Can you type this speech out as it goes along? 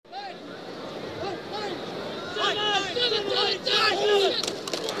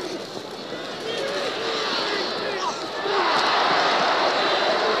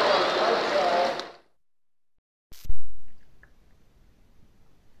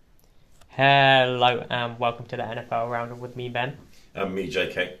Hello and welcome to the NFL Roundup with me, Ben. And me,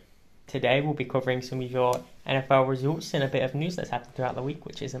 JK. Today we'll be covering some of your NFL results and a bit of news that's happened throughout the week,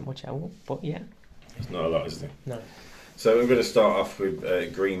 which isn't much at all, but yeah. It's not a lot, is it? No. So we're going to start off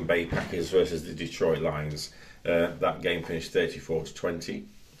with Green Bay Packers versus the Detroit Lions. That game finished 34-20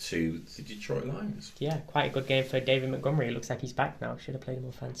 to the Detroit Lions. Yeah, quite a good game for David Montgomery. It looks like he's back now. Should have played him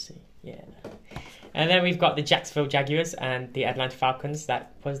on fantasy. Yeah. And then we've got the Jacksonville Jaguars and the Atlanta Falcons.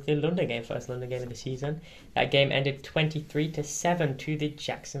 That was the London game, first London game of the season. That game ended 23-7 to the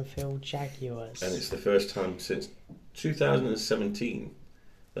Jacksonville Jaguars. And it's the first time since 2017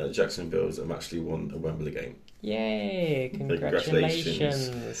 that Jacksonville have actually won a Wembley game. Yay!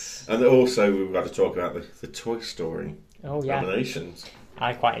 Congratulations. And also we've got to talk about the Toy Story nominations.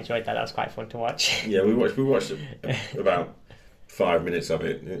 I quite enjoyed that. That was quite fun to watch. Yeah, we watched about 5 minutes of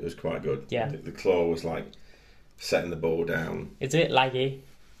it. It was quite good. Yeah. The claw was like setting the ball down. Is it laggy?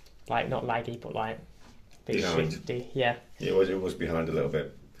 Like, not laggy, but like a bit behind. shifty. Yeah. It was behind a little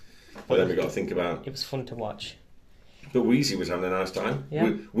bit. But then we got to think about. It was fun to watch. But Wheezy was having a nice time. Yeah.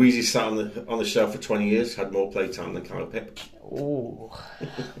 Wheezy sat on the shelf for 20 years, had more play time than Kyle Pitt. Ooh.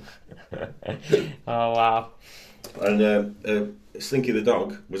 Oh wow. And Slinky the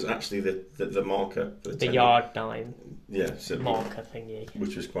dog was actually the marker for the yard 9 marker thingy,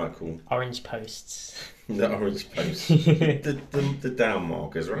 which was quite cool. Orange posts. The orange posts. the down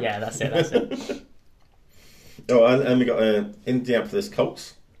markers, right? Yeah, that's it. Oh, and we got Indianapolis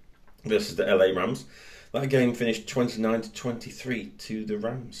Colts versus the LA Rams. That game finished 29-23 to the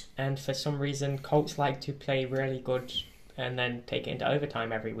Rams. And for some reason, Colts like to play really good and then take it into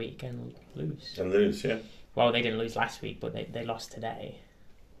overtime every week and lose. Yeah. Well, they didn't lose last week, but they lost today.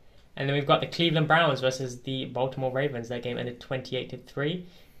 And then we've got the Cleveland Browns versus the Baltimore Ravens. That game ended 28-3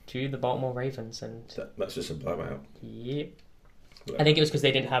 to the Baltimore Ravens. And that's just a blowout. Yep. I think it was because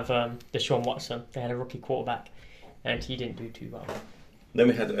they didn't have Deshaun Watson. They had a rookie quarterback, and he didn't do too well. Then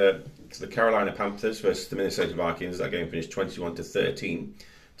we had the Carolina Panthers versus the Minnesota Vikings. That game finished 21-13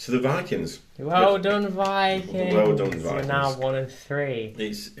 to the Vikings. Well done, Vikings. Well done, Vikings. You're now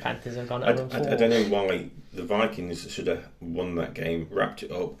 1-3. Panthers have gone 0-4. I don't know why the Vikings should have won that game, wrapped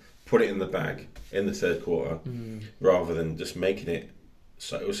it up, put it in the bag in the third quarter, rather than just making it.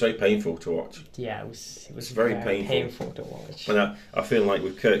 So it was so painful to watch. Yeah, it was very painful to watch. And I feel like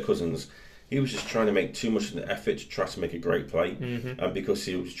with Kirk Cousins, he was just trying to make too much of an effort to try to make a great play, and because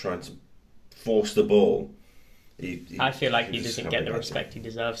he was trying to force the ball, I feel like he doesn't get the respect he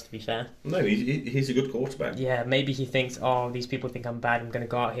deserves, to be fair. No, he's a good quarterback. Yeah, maybe he thinks, these people think I'm bad, I'm going to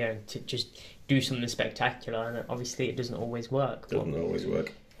go out here and to just do something spectacular, and obviously it doesn't always work. Doesn't always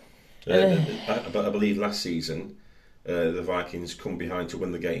work. But I believe last season, the Vikings come behind to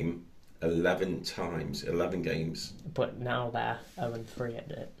win the game 11 times, 11 games. But now they're 0-3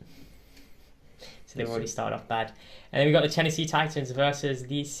 at it. So they've already started off bad. And then we've got the Tennessee Titans versus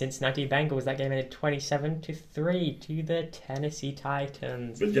the Cincinnati Bengals. That game ended 27-3 to the Tennessee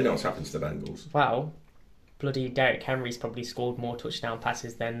Titans. But you know what's happened to the Bengals? Well, bloody Derrick Henry's probably scored more touchdown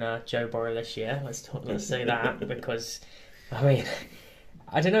passes than Joe Burrow this year. Let's say that. Because, I mean,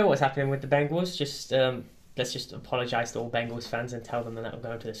 I don't know what's happening with the Bengals. Let's just apologise to all Bengals fans and tell them they're not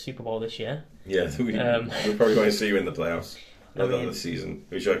going to the Super Bowl this year. Yeah, we're probably going to see you in the playoffs. The season,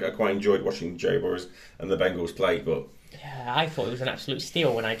 which I quite enjoyed watching Joe Burrow and the Bengals play, but yeah, I thought it was an absolute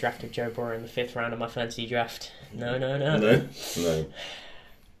steal when I drafted Joe Burrow in the 5th round of my fantasy draft. No. Then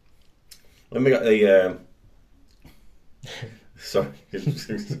we got the sorry,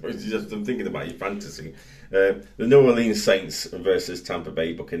 I'm thinking about your fantasy. The New Orleans Saints versus Tampa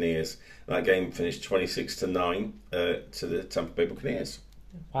Bay Buccaneers. That game finished 26-9 to the Tampa Bay Buccaneers.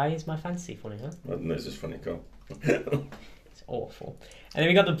 Why is my fantasy funny, huh? I don't know, it's just funny, Carl. Awful. And then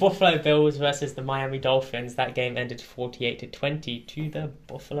we got the Buffalo Bills versus the Miami Dolphins. That game ended 48-20 to the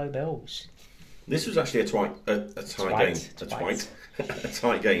Buffalo Bills. This was actually a tight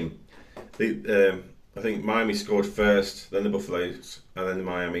game. I think Miami scored first, then the Buffaloes, and then the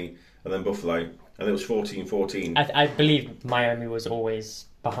Miami, and then Buffalo, and it was 14-14. I believe Miami was always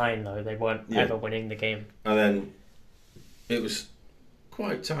behind, though. They weren't ever winning the game. And then it was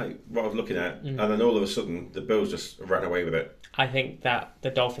quite tight, what I was looking at, and then all of a sudden the Bills just ran away with it. I think that the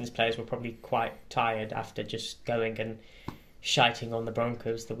Dolphins players were probably quite tired after just going and shiting on the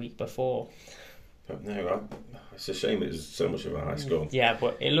Broncos the week before. But no, it's a shame it was so much of a high score. Yeah,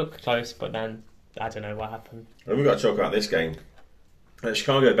 but it looked close, but then I don't know what happened. And we've got to talk about this game.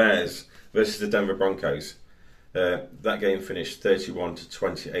 Chicago Bears versus the Denver Broncos. That game finished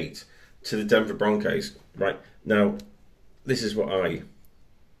 31-28 to the Denver Broncos. Right now, this is what I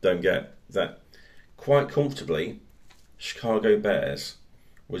don't get. That quite comfortably, Chicago Bears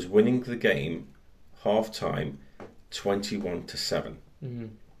was winning the game half time 21-7. Mm-hmm.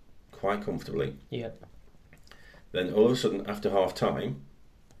 Quite comfortably. Yeah. Then all of a sudden, after half time,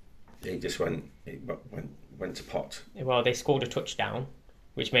 it just went to pot. Well, they scored a touchdown,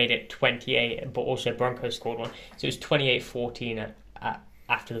 which made it 28, but also Broncos scored one. So it was 28-14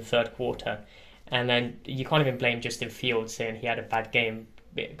 after the third quarter. And then you can't even blame Justin Fields saying he had a bad game,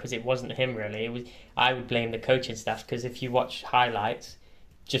 because it wasn't him really. I would blame the coaching staff, because if you watch highlights,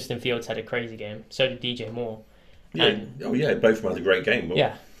 Justin Fields had a crazy game. So did DJ Moore. Yeah. Both of them had a great game. But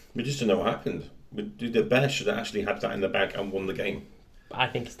yeah. We just don't know what happened. The Bears should have actually had that in the bag and won the game. I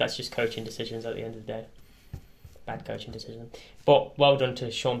think that's just coaching decisions at the end of the day. Bad coaching decision. But well done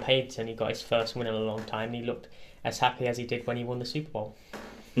to Sean Payton. He got his first win in a long time. He looked as happy as he did when he won the Super Bowl.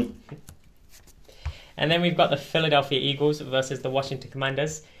 And then we've got the Philadelphia Eagles versus the Washington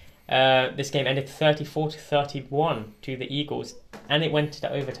Commanders. This game ended 34-31 to the Eagles, and it went to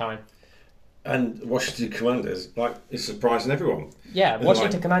overtime. And Washington Commanders, it's surprising everyone. Yeah,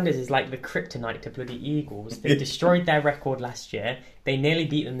 Washington Commanders is like the kryptonite to bloody Eagles. They destroyed their record last year. They nearly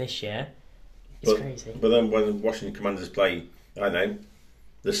beat them this year. It's crazy. But then when the Washington Commanders play, I don't know,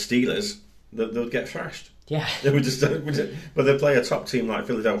 the Steelers, they'll get thrashed. Yeah. But they play a top team like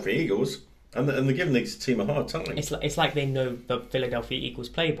Philadelphia Eagles, and they're giving this team a hard time. It's like they know the Philadelphia Eagles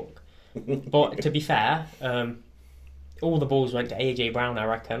playbook. But to be fair, all the balls went to AJ Brown, I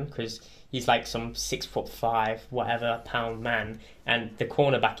reckon, because he's like some 6'5", whatever pound man, and the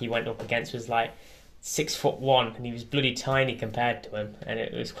cornerback he went up against was like 6'1", and he was bloody tiny compared to him, and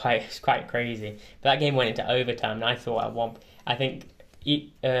it was quite crazy. But that game went into overtime, and I think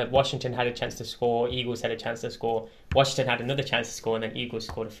Washington had a chance to score, Eagles had a chance to score, Washington had another chance to score, and then Eagles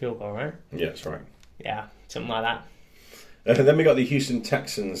scored a field goal, right? Yeah, that's right. Yeah, something like that. And then we got the Houston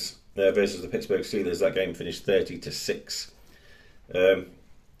Texans versus the Pittsburgh Steelers. That game finished 30-6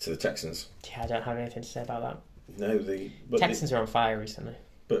 to the Texans. Yeah, I don't have anything to say about that. No, Texans are on fire recently.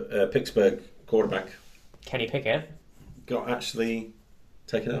 But Pittsburgh quarterback Kenny Pickett got actually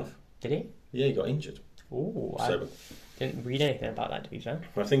taken off. Did he? Yeah, he got injured. Ooh, I didn't read anything about that, to be fair.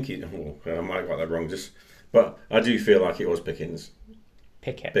 I think I might have got that wrong. But I do feel like it was Pickens.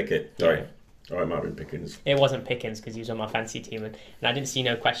 Pickett, sorry. Yeah. Oh, it might have been Pickens. It wasn't Pickens because he was on my fantasy team, and I didn't see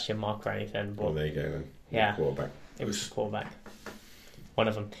no question mark or anything. But there you go then. Yeah, quarterback. It was quarterback. One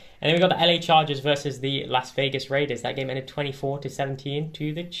of them. And then we got the LA Chargers versus the Las Vegas Raiders. That game ended 24-17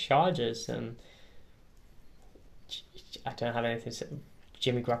 to the Chargers. And I don't have anything to say.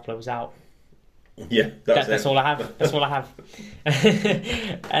 Jimmy Garoppolo was out. Yeah, that's all I have. That's all I have.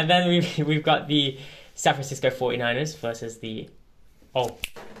 And then we've got the San Francisco 49ers versus the... Oh,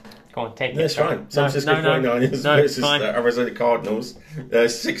 go on, take it. That's fine. San Francisco 49ers versus the Arizona Cardinals.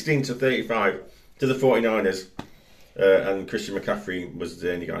 16-35 to the 49ers. And Christian McCaffrey was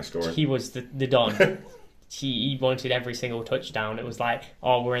the only guy scoring. He was the don. he wanted every single touchdown. It was like,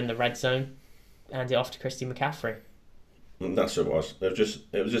 we're in the red zone. Hand it off to Christian McCaffrey. And that's what it was. It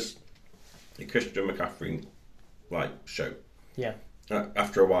was just a Christian McCaffrey show. Yeah.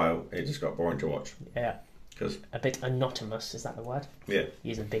 After a while, it just got boring to watch. Yeah. Cause a bit monotonous, is that the word? Yeah.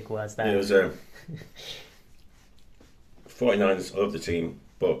 Using big words there. It was 49ers, I love the team,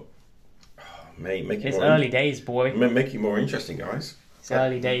 but make it it's more early days, boy. Make it more interesting, guys. It's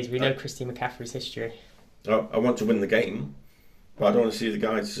early days. We know Christian McCaffrey's history. I want to win the game, but I don't want to see the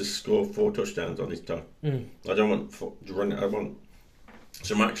guys just score 4 touchdowns on his time. I don't want to run. I want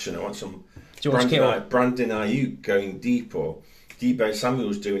some action. I want some Brandon Ayuk going deep, or Deebo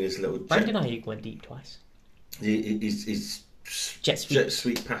Samuel's doing his little... Brandon Ayuk went deep twice. He's jet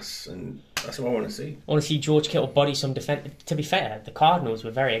sweep pass, and that's what I want to see. I want to see George Kittle body some defense. To be fair, the Cardinals were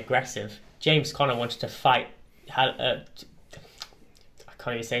very aggressive. James Conner wanted to fight I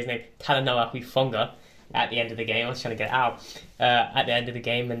can't even say his name, Talanoa Hufanga at the end of the game. I was trying to get it out at the end of the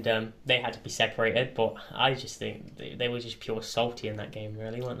game, and they had to be separated, but I just think they were just pure salty in that game,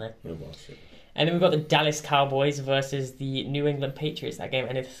 really, weren't they? It was, yeah. And then we've got the Dallas Cowboys versus the New England Patriots. That game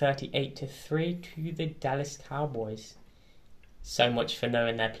ended 38-3 to the Dallas Cowboys. So much for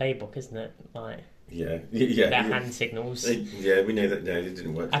knowing their playbook, isn't it? Their hand signals. We know that it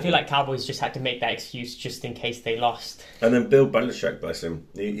didn't work. I feel like Cowboys just had to make that excuse just in case they lost. And then Bill Belichick, bless him,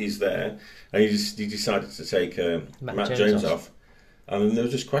 he's there, and he decided to take Matt Jones off. And then they were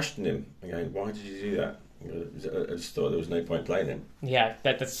just questioning him, again, why did you do that? I just thought there was no point playing him. Yeah,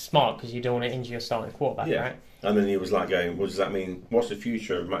 that's smart because you don't want to injure your starting quarterback, right? And then he was like going, what does that mean? What's the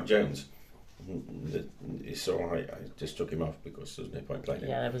future of Matt Jones? it's all right. I just took him off because there's no point playing him.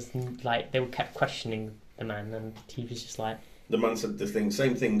 Yeah, there was like they were kept questioning the man, and he was just like, The man said the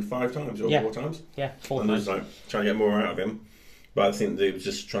same thing 5 times or 4 times. yeah, 4 and times. they was like trying to get more out of him. But I think they were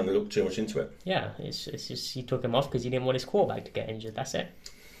just trying to look too much into it. Yeah, it's just he took him off because he didn't want his quarterback to get injured. That's it.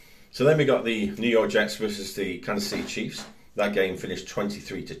 So then we got the New York Jets versus the Kansas City Chiefs. That game finished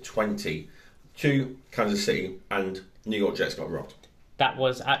 23-20 to Kansas City, and New York Jets got robbed. That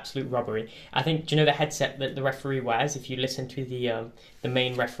was absolute robbery. I think. Do you know the headset that the referee wears? If you listen to the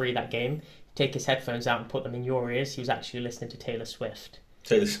main referee that game, take his headphones out and put them in your ears. He was actually listening to Taylor Swift.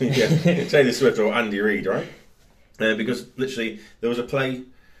 Taylor Swift or Andy Reid, right? Because literally there was a play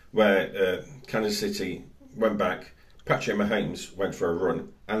where Kansas City went back. Patrick Mahomes went for a run,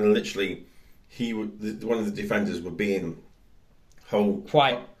 and literally one of the defenders were being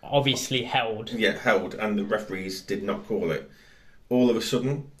quite obviously held. Yeah, held, and the referees did not call it. All of a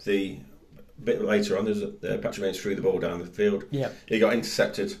sudden, a bit later on, there's Patrick Mahomes threw the ball down the field. Yeah, he got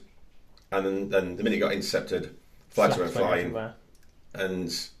intercepted, and then the minute he got intercepted, flags went flying, everywhere.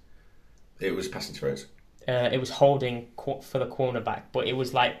 And it was pass interference. It was holding for the cornerback, but it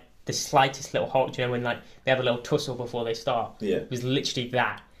was like the slightest little hold. You know, when like they have a little tussle before they start. Yeah, it was literally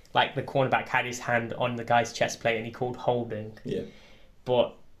that. Like the cornerback had his hand on the guy's chest plate, and he called holding. Yeah,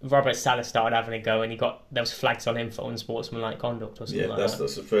 but Robert Saleh started having a go, and there was flags on him for unsportsmanlike conduct or something like that.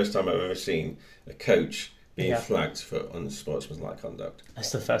 That's the first time I've ever seen a coach being flagged for unsportsmanlike conduct.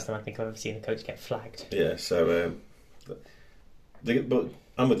 That's the first time I think I've ever seen a coach get flagged. Yeah, so but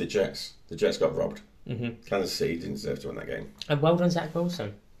I'm with the Jets. The Jets got robbed. Mm-hmm. Kansas City didn't deserve to win that game. And well done, Zach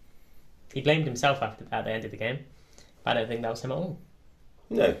Wilson. He blamed himself at the end of the game, but I don't think that was him at all.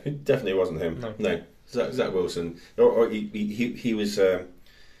 No, it definitely wasn't him. No. Zach Wilson. Or he was.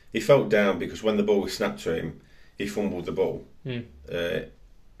 He felt down because when the ball was snapped to him, he fumbled the ball, and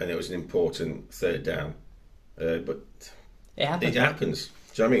it was an important third down. But it happens. It happens.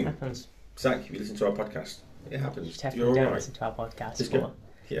 Do you know what I mean? It happens. Zach, if you listen to our podcast, it happens. Definitely don't listen to our podcast.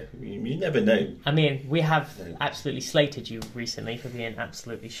 Yeah, you never know. I mean, we have absolutely slated you recently for being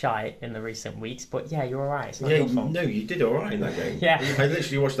absolutely shy in the recent weeks, but yeah, you're alright. It's not your fault. No, you did alright in that game. Yeah. I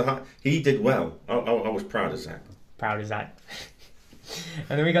literally watched he did well. I was proud of Zach. Proud of Zach.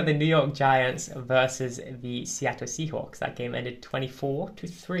 And then we got the New York Giants versus the Seattle Seahawks. That game ended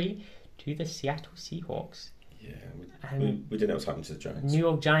 24-3 to the Seattle Seahawks. Yeah, we didn't know what's happened to the Giants. New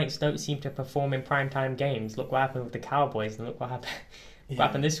York Giants don't seem to perform in primetime games. Look what happened with the Cowboys, and look what happened. What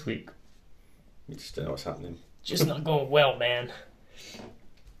happened this week? We just don't know what's happening. Just not going well, man.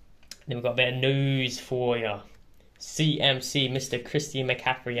 Then we've got a bit of news for you. CMC, Mr. Christian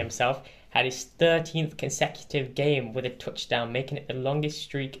McCaffrey himself, had his 13th consecutive game with a touchdown, making it the longest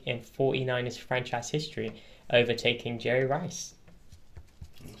streak in 49ers franchise history, overtaking Jerry Rice.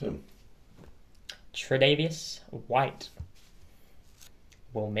 Awesome. Tre'Davious White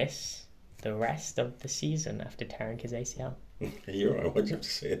will miss the rest of the season after tearing his ACL. You're right. Why'd you have to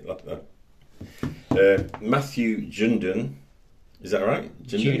say it like that? Matthew Judon, is that right?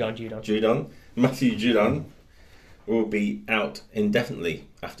 Judon. Matthew Judon will be out indefinitely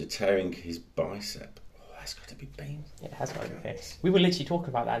after tearing his bicep. Oh, that's got to be painful. Yeah, it has got to be painful. We were literally talking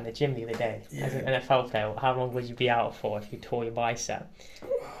about that in the gym the other day. Yeah. As an NFL player, how long would you be out for if you tore your bicep?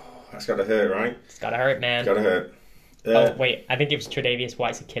 That's got to hurt, right? It's got to hurt, man. It's got to hurt. Oh, wait, I think it was Tre'Davious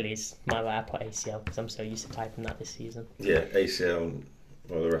White's Achilles. My bad, I put ACL because I'm so used to typing that this season. Yeah, ACL and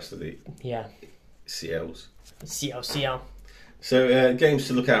all the rest of the CLs. CL. So, games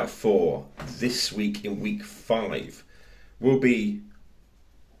to look out for this week in week 5 will be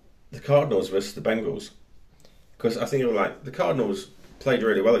the Cardinals versus the Bengals. Because I think the Cardinals played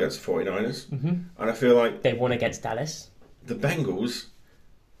really well against the 49ers. Mm-hmm. And I feel like they won against Dallas. The Bengals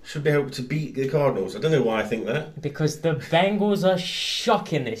should be able to beat the Cardinals. I don't know why I think that. Because the Bengals are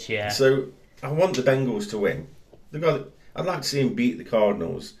shocking this year. So I want the Bengals to win. I'd like to see them beat the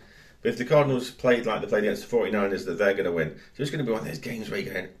Cardinals. But if the Cardinals played like they played against the 49ers, that they're going to win. So it's going to be one of those games where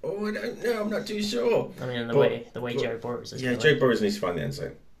you're going, oh, I don't know, I'm not too sure. I mean, the way Joe Burrows is. Yeah, Joe Burrows needs to find the end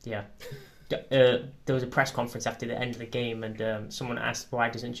zone. Yeah. There was a press conference after the end of the game, and someone asked why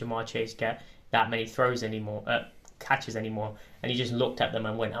doesn't Ja'Marr Chase get that many catches anymore, and he just looked at them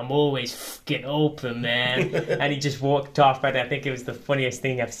and went, I'm always fucking open, man. And he just walked off, and I think it was the funniest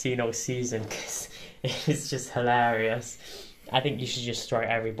thing I've seen all season because it's just hilarious. I think you should just throw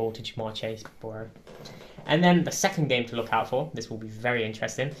every ball to Ja'Marr Chase, bro. And then the second game to look out for, this will be very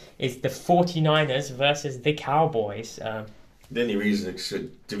interesting, is the 49ers versus the Cowboys. The only reason is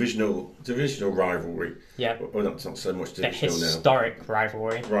divisional rivalry. Yeah. Well, not so much The divisional now. historic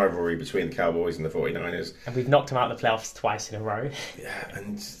rivalry Between the Cowboys and the 49ers. And we've knocked them out of the playoffs twice in a row. Yeah,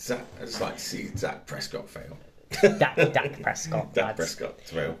 and I just like to see Dak Prescott fail. Dak Prescott. Dak Prescott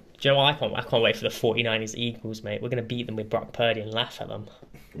fail. Joe, I can't wait for the 49ers Eagles, mate. We're going to beat them with Brock Purdy and laugh at them.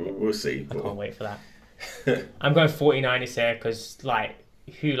 We'll see. I can't wait for that. I'm going 49ers here because, like,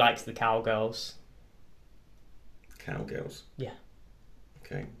 who likes the Cowgirls? Cowgirls? Yeah.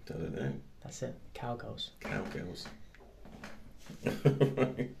 Okay, don't know. That's it. Cowgirls. Cowgirls.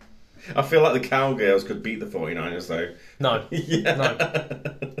 I feel like the Cowgirls could beat the 49ers, though. No. Yeah.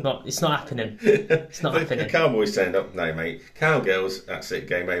 No. It's not happening. It's not happening. The Cowboys stand up. No, mate. Cowgirls, that's it.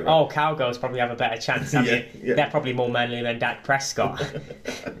 Game over. Oh, Cowgirls probably have a better chance. I mean, Yeah. they're probably more manly than Dak Prescott.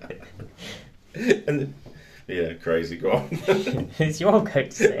 And yeah, crazy. Go on. It's your goat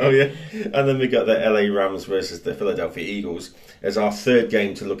to say. Oh, yeah. And then we got the LA Rams versus the Philadelphia Eagles as our third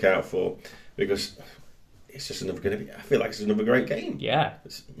game to look out for, because it's just I feel like it's another great game. Yeah.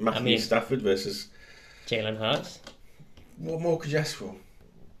 It's Matthew Stafford versus... Jalen Hurts. What more could you ask for?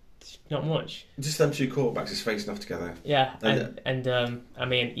 Not much. Just them two quarterbacks just facing off together. Yeah, and I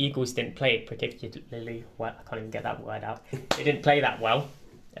mean, Eagles didn't play particularly well. I can't even get that word out. They didn't play that well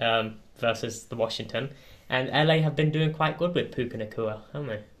versus the Washington. And LA have been doing quite good with Puka Nacua, haven't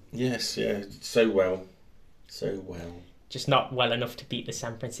they? Yes, yeah, so well. Just not well enough to beat the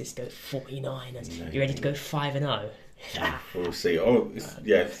San Francisco 49ers. No. You ready to go 5-0? We'll see. Oh,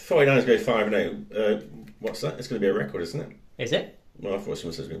 yeah, 49ers go 5-0. What's that? It's going to be a record, isn't it? Is it? Well, I thought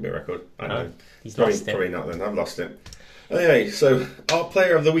someone said it was going to be a record. I don't know. He's Probably, lost it. probably not then. I've lost it. Anyway, so our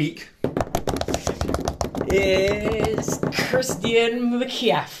player of the week is Christian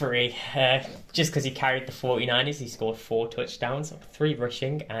McCaffrey. Just because he carried the 49ers, he scored 4 touchdowns, 3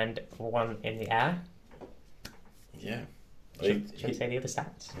 rushing and 1 in the air. Yeah. Should I say the other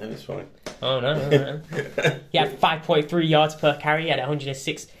stats? No, it's fine. Oh, no. He had 5.3 yards per carry, he had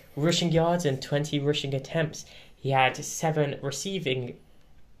 106 rushing yards and 20 rushing attempts. He had 7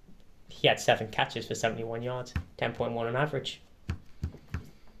 catches for 71 yards, 10.1 on average.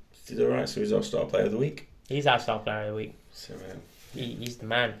 Did alright, so he's our star player of the week. He's our star player of the week. So He's the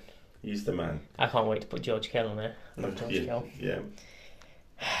man. he's the man. I can't wait to put George Kittle on there. I love George Kittle. Yeah.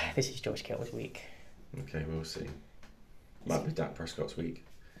 This is George Kittle's week. Okay, we'll see. Might be Dak Prescott's week.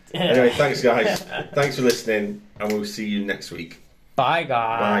 Anyway, thanks guys. Thanks for listening, and we'll see you next week. Bye,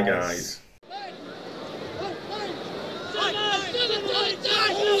 guys. Bye, guys.